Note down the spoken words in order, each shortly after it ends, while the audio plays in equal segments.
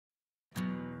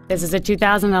This is a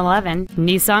 2011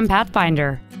 Nissan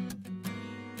Pathfinder.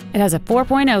 It has a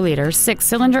 4.0-liter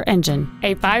 6-cylinder engine,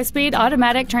 a 5-speed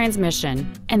automatic transmission,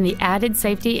 and the added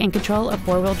safety and control of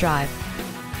 4-wheel drive.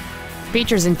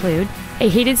 Features include a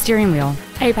heated steering wheel,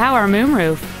 a power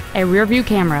moonroof, a rear-view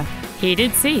camera,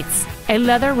 heated seats, a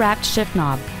leather-wrapped shift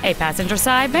knob, a passenger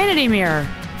side vanity mirror,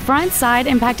 front side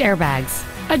impact airbags,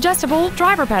 adjustable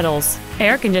driver pedals,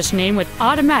 air conditioning with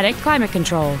automatic climate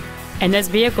control, and this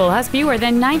vehicle has fewer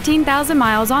than 19,000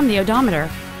 miles on the odometer.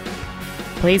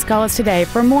 Please call us today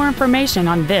for more information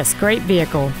on this great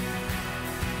vehicle.